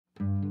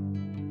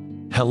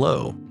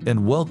Hello,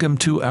 and welcome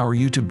to our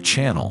YouTube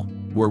channel,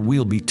 where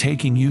we'll be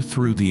taking you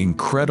through the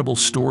incredible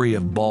story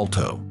of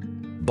Balto.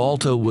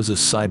 Balto was a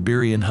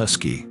Siberian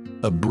Husky,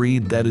 a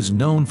breed that is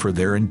known for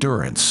their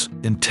endurance,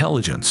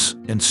 intelligence,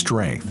 and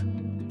strength.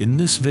 In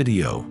this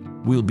video,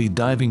 we'll be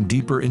diving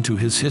deeper into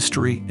his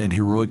history and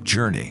heroic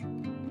journey.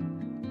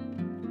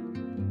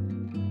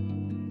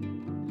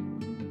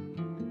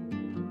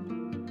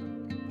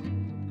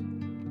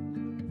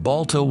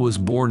 Balto was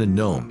born in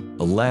Nome,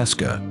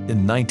 Alaska,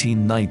 in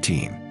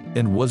 1919,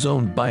 and was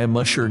owned by a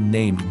musher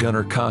named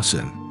Gunnar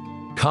Kaasen.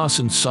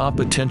 Kaasen saw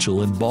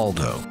potential in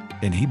Balto,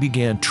 and he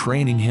began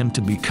training him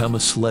to become a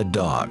sled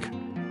dog.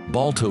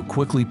 Balto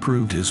quickly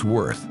proved his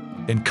worth,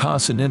 and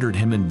Kaasen entered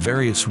him in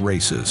various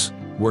races,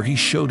 where he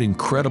showed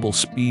incredible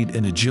speed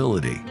and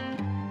agility.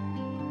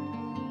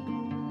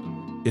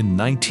 In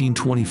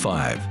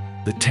 1925,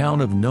 the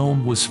town of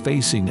Nome was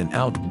facing an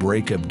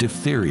outbreak of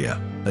diphtheria,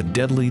 a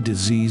deadly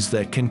disease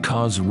that can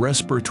cause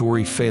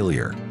respiratory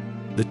failure.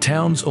 The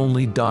town's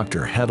only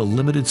doctor had a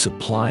limited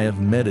supply of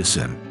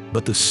medicine,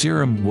 but the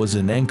Serum was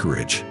in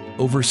Anchorage,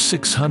 over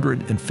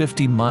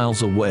 650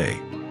 miles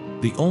away.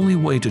 The only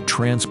way to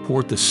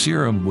transport the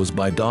Serum was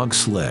by dog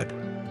sled.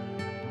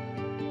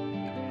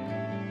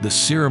 The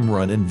Serum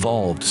run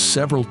involved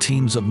several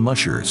teams of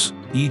mushers,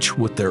 each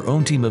with their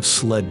own team of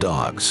sled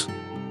dogs.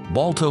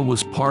 Balto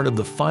was part of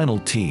the final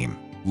team,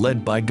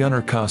 led by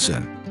Gunnar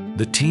Kaasen.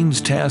 The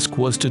team's task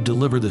was to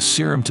deliver the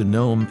Serum to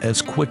Nome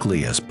as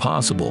quickly as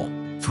possible,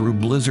 through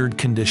blizzard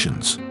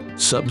conditions,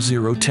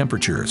 sub-zero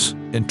temperatures,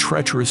 and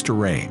treacherous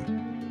terrain.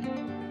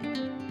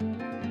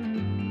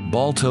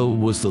 Balto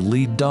was the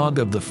lead dog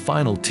of the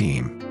final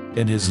team,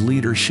 and his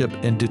leadership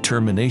and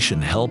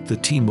determination helped the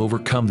team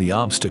overcome the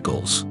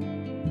obstacles.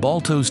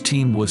 Balto's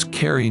team was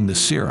carrying the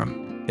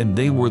Serum, and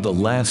they were the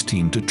last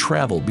team to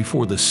travel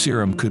before the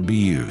Serum could be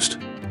used.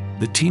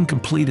 The team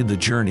completed the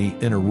journey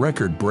in a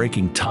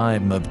record-breaking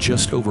time of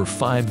just over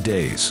 5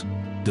 days,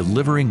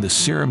 delivering the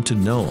Serum to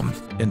Nome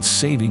and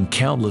saving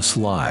countless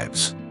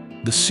lives.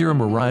 The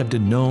Serum arrived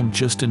in Nome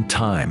just in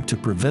time to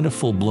prevent a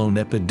full-blown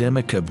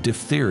epidemic of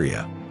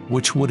diphtheria,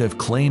 which would have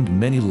claimed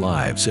many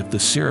lives if the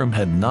Serum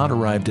had not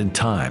arrived in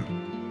time.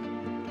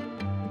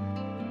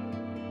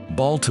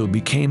 Balto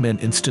became an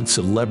instant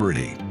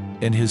celebrity,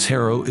 and his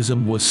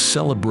heroism was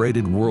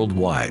celebrated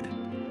worldwide.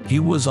 He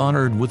was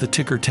honored with a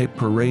ticker tape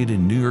parade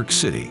in New York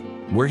City,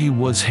 where he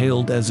was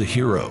hailed as a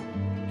hero.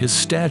 His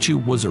statue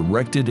was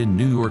erected in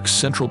New York's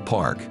Central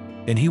Park,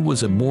 and he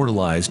was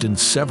immortalized in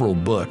several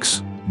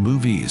books,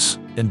 movies,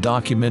 and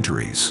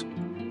documentaries.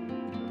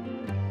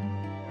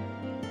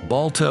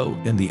 Balto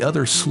and the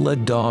other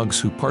sled dogs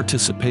who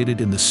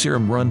participated in the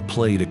Serum run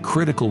played a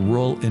critical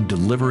role in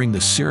delivering the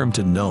Serum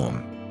to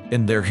Nome,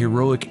 and their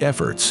heroic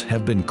efforts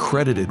have been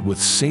credited with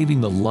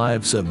saving the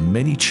lives of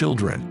many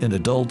children and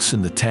adults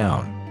in the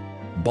town.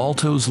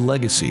 Balto's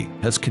legacy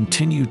has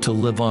continued to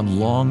live on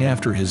long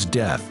after his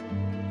death.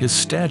 His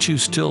statue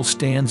still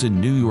stands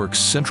in New York's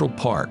Central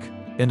Park,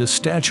 and a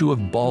statue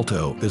of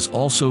Balto is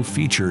also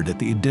featured at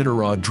the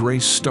Iditarod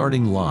race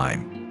starting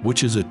line,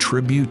 which is a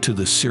tribute to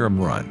the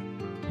Serum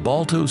run.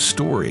 Balto's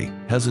story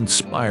has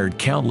inspired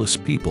countless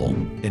people,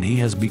 and he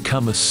has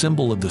become a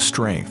symbol of the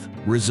strength,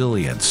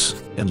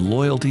 resilience, and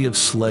loyalty of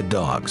sled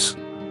dogs.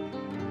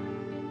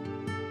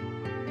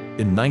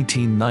 In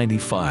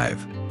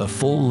 1995, a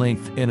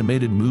full-length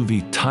animated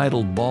movie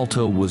titled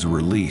Balto was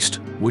released,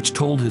 which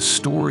told his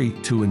story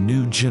to a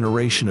new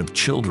generation of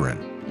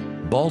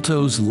children.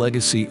 Balto's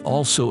legacy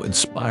also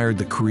inspired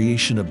the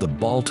creation of the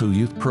Balto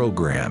Youth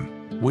Program,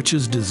 which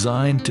is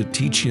designed to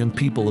teach young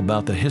people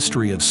about the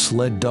history of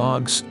sled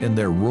dogs and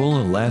their role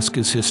in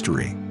Alaska's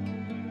history.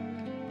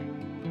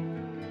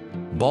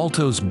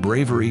 Balto's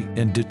bravery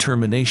and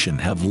determination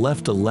have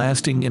left a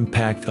lasting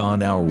impact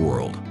on our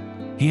world.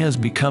 He has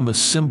become a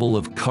symbol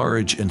of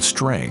courage and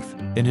strength,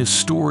 and his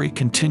story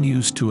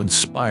continues to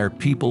inspire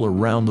people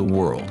around the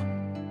world.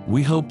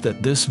 We hope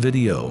that this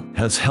video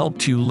has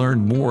helped you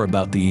learn more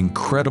about the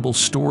incredible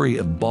story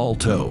of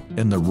Balto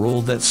and the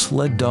role that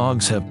sled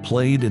dogs have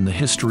played in the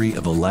history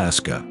of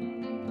Alaska.